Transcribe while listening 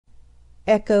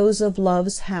Echoes of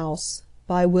Love's House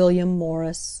by William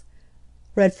Morris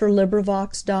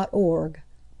LibriVox.org.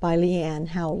 Leanne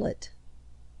Howlett.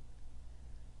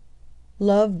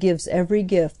 Love gives every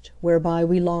gift whereby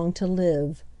we long to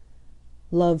live.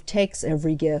 Love takes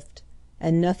every gift,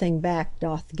 and nothing back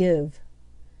doth give.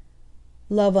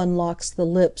 Love unlocks the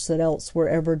lips that else were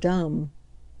ever dumb.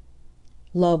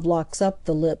 Love locks up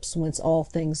the lips whence all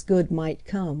things good might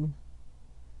come.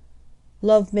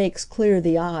 Love makes clear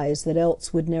the eyes that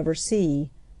else would never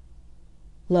see.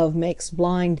 Love makes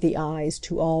blind the eyes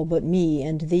to all but me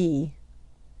and thee.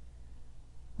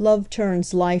 Love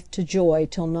turns life to joy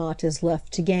till naught is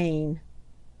left to gain.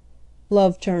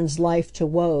 Love turns life to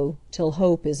woe till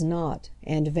hope is naught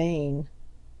and vain.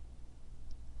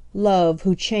 Love,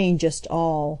 who changest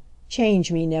all,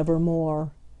 change me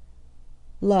nevermore.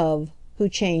 Love, who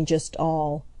changest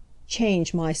all,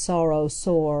 change my sorrow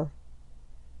sore.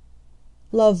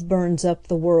 Love burns up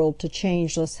the world to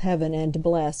changeless heaven and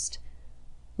blest.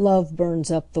 Love burns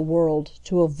up the world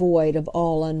to a void of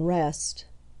all unrest.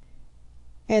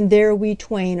 And there we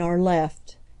twain are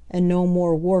left, and no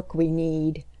more work we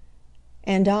need.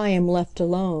 And I am left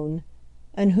alone,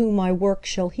 and who my work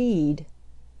shall heed?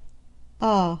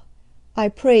 Ah, I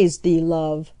praise thee,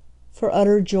 Love, for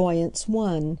utter joyance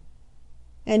won.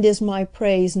 And is my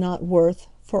praise not worth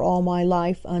for all my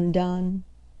life undone?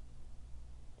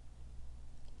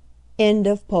 End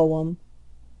of poem.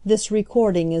 This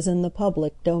recording is in the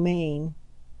public domain.